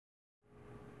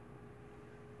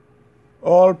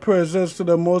All praises to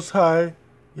the Most High,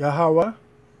 Yahweh.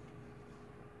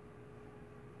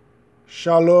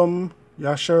 Shalom,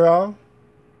 YAH'sharal.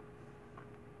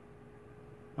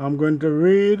 I'm going to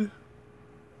read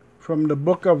from the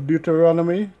book of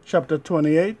Deuteronomy, chapter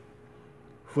 28,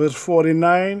 verse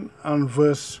 49 and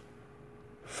verse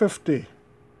 50.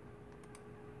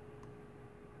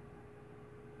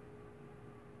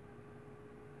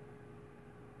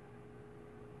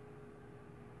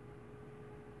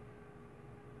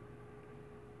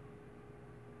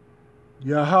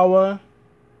 Yahweh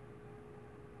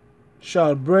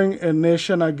shall bring a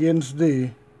nation against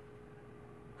thee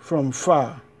from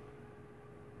far,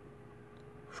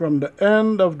 from the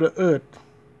end of the earth,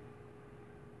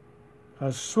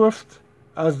 as swift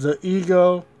as the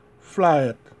eagle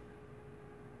flieth,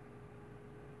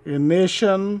 a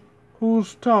nation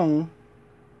whose tongue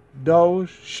thou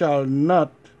shalt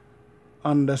not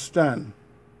understand,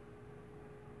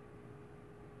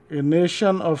 a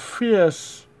nation of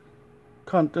fierce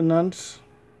countenance,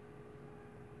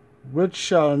 which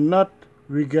shall not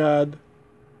regard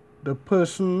the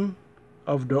person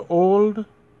of the old,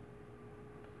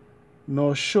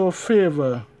 nor show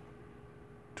favor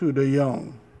to the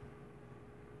young.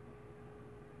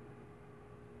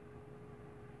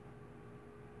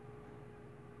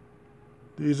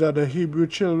 These are the Hebrew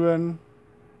children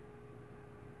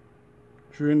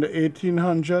during the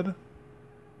 1800s.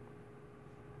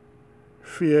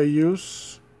 Fair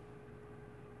use.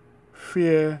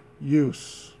 Fair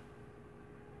use.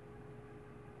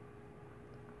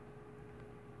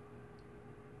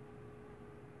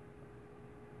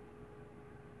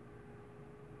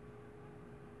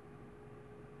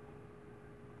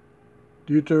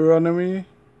 Deuteronomy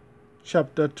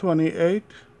chapter 28,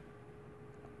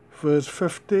 verse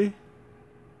 50.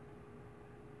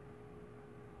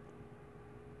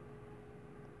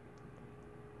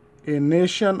 A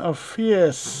nation of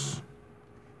fierce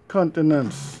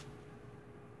countenance,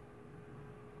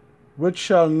 which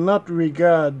shall not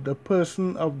regard the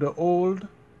person of the old,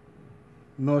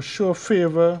 nor show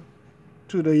favor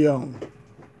to the young.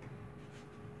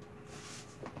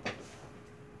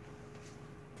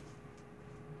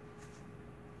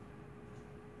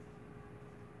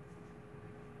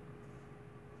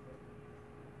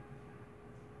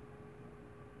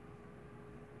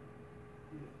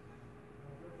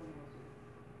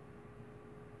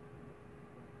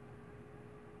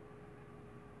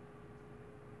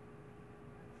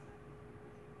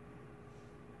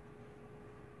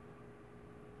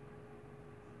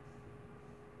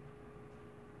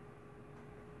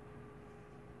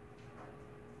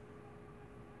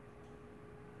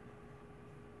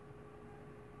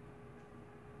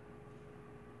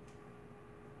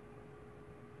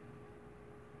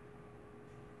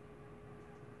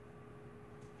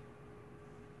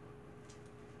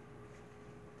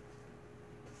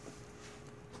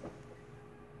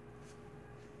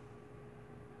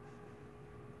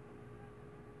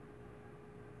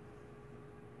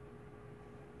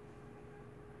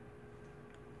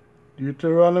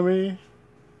 Deuteronomy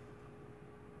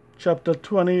chapter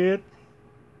 28,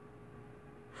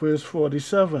 verse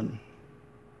 47.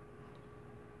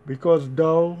 Because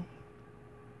thou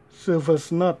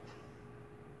servest not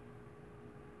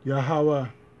Yahweh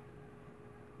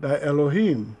thy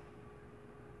Elohim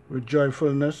with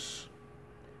joyfulness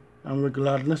and with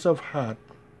gladness of heart,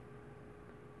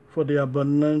 for the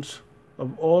abundance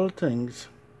of all things.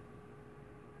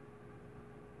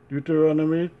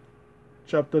 Deuteronomy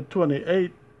chapter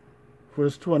 28,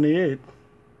 verse 28.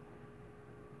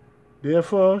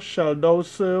 Therefore shalt thou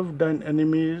serve thine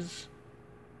enemies,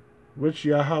 which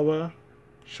Yahweh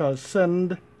shall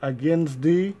send against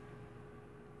thee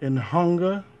in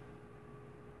hunger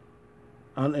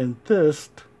and in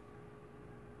thirst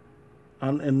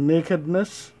and in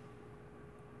nakedness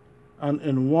and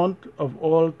in want of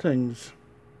all things.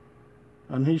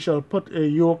 And he shall put a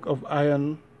yoke of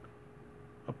iron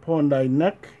upon thy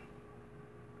neck,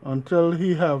 until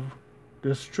he have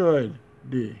destroyed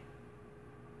thee.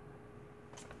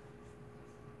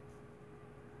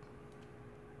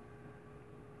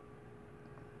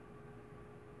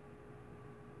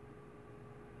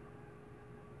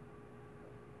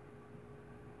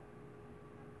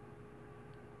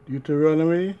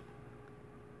 Deuteronomy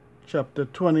chapter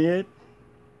 28,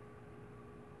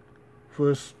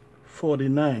 verse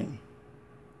 49.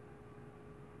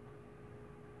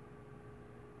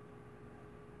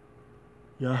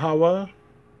 Yahweh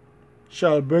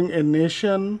shall bring a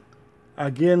nation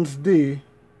against thee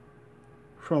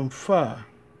from far,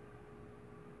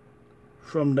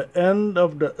 from the end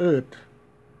of the earth,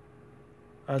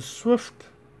 as swift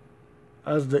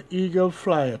as the eagle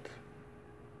flieth,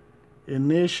 a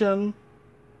nation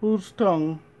whose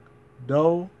tongue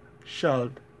thou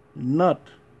shalt not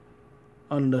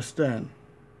understand.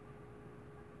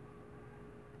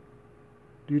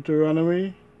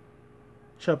 Deuteronomy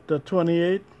chapter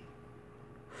 28,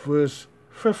 verse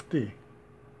 50.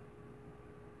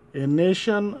 A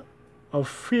nation of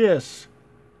fierce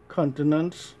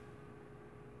countenance,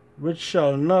 which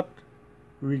shall not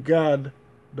regard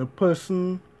the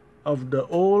person of the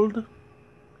old,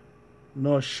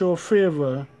 nor show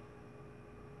favor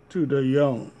to the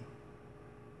young.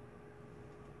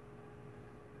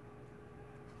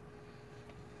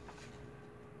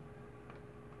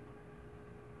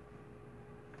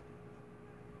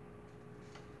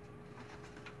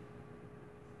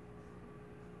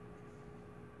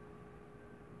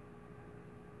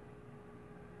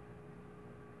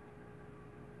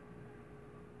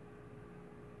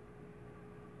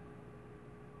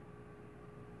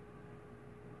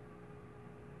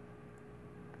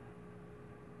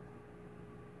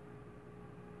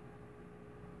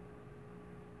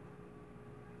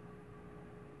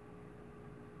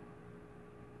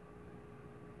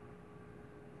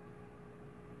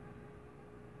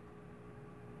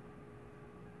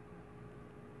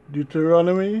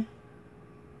 Deuteronomy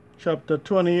chapter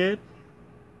 28,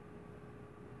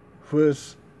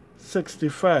 verse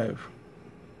 65.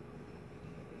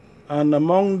 And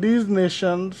among these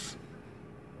nations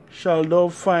shalt thou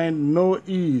find no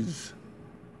ease,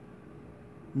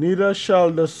 neither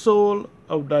shall the sole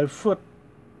of thy foot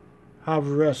have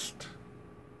rest.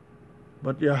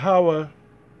 But Yahweh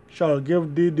shall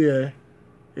give thee there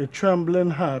a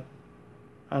trembling heart,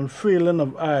 and failing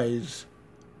of eyes,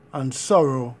 and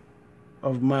sorrow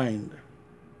of mind.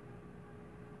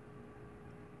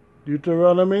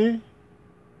 Deuteronomy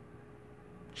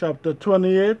chapter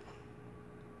 28,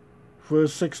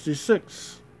 verse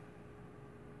 66.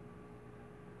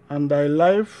 And thy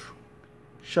life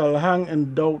shall hang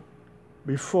in doubt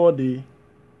before thee,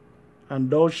 and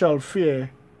thou shalt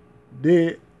fear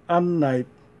day and night,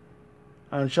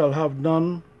 and shalt have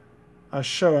none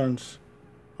assurance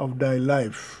of thy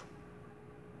life.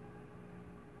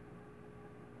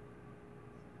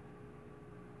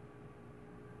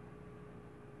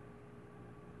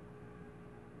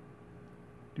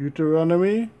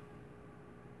 Deuteronomy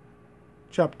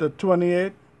chapter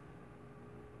 28,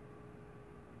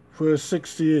 verse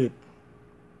 68.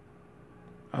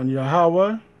 And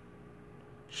Yahweh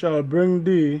shall bring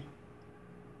thee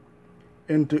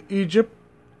into Egypt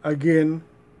again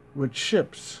with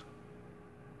ships,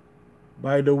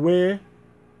 by the way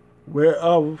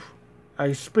whereof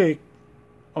I spake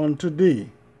unto thee.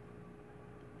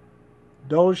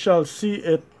 Thou shalt see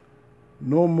it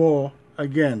no more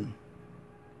again.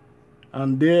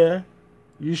 And there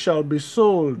ye shall be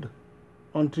sold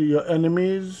unto your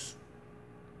enemies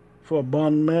for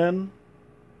bondmen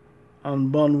and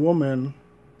bondwomen,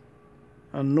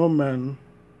 and no man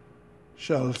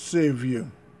shall save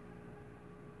you.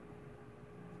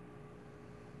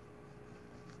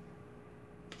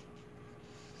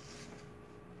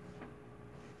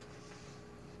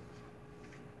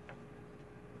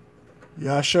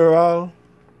 YAH'sharal.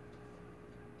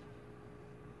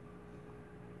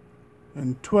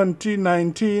 In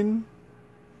 2019,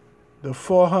 the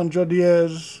 400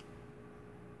 years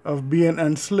of being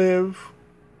enslaved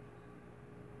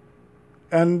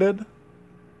ended.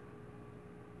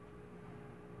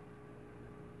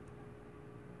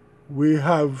 We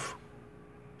have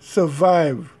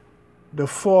survived the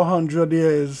 400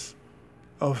 years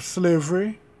of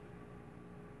slavery.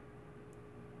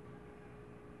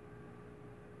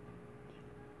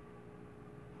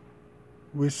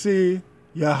 We see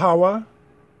Yahweh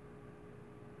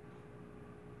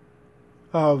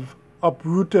have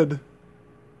uprooted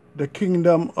the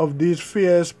kingdom of these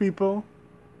fierce people,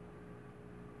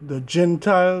 the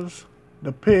Gentiles,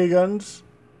 the pagans.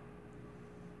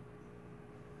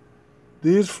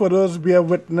 These photos bear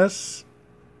witness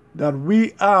that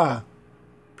we are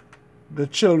the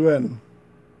children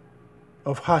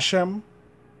of Hashem.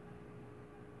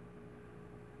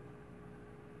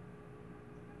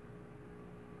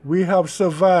 We have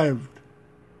survived.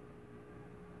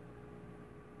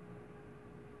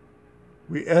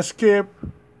 We escaped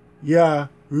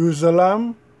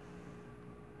Jerusalem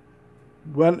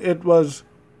when it was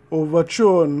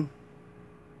overthrown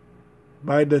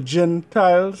by the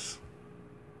Gentiles.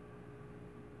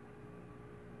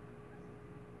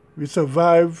 We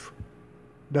survived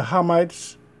the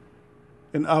Hamites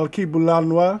in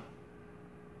Al-Kibulanwa.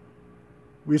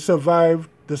 We survived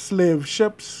the slave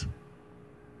ships.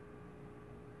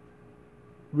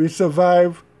 We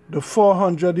survived the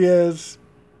 400 years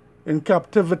in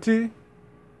captivity.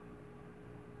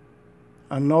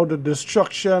 and now the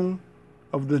destruction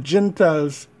of the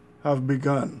Gentiles have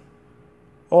begun.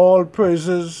 All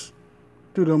praises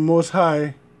to the Most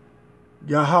High,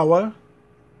 Yahweh.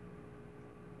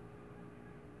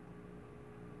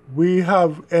 We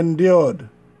have endured.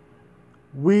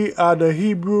 We are the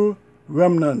Hebrew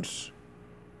remnants.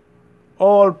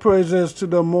 All praises to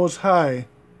the Most High,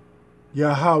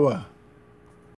 Yahweh.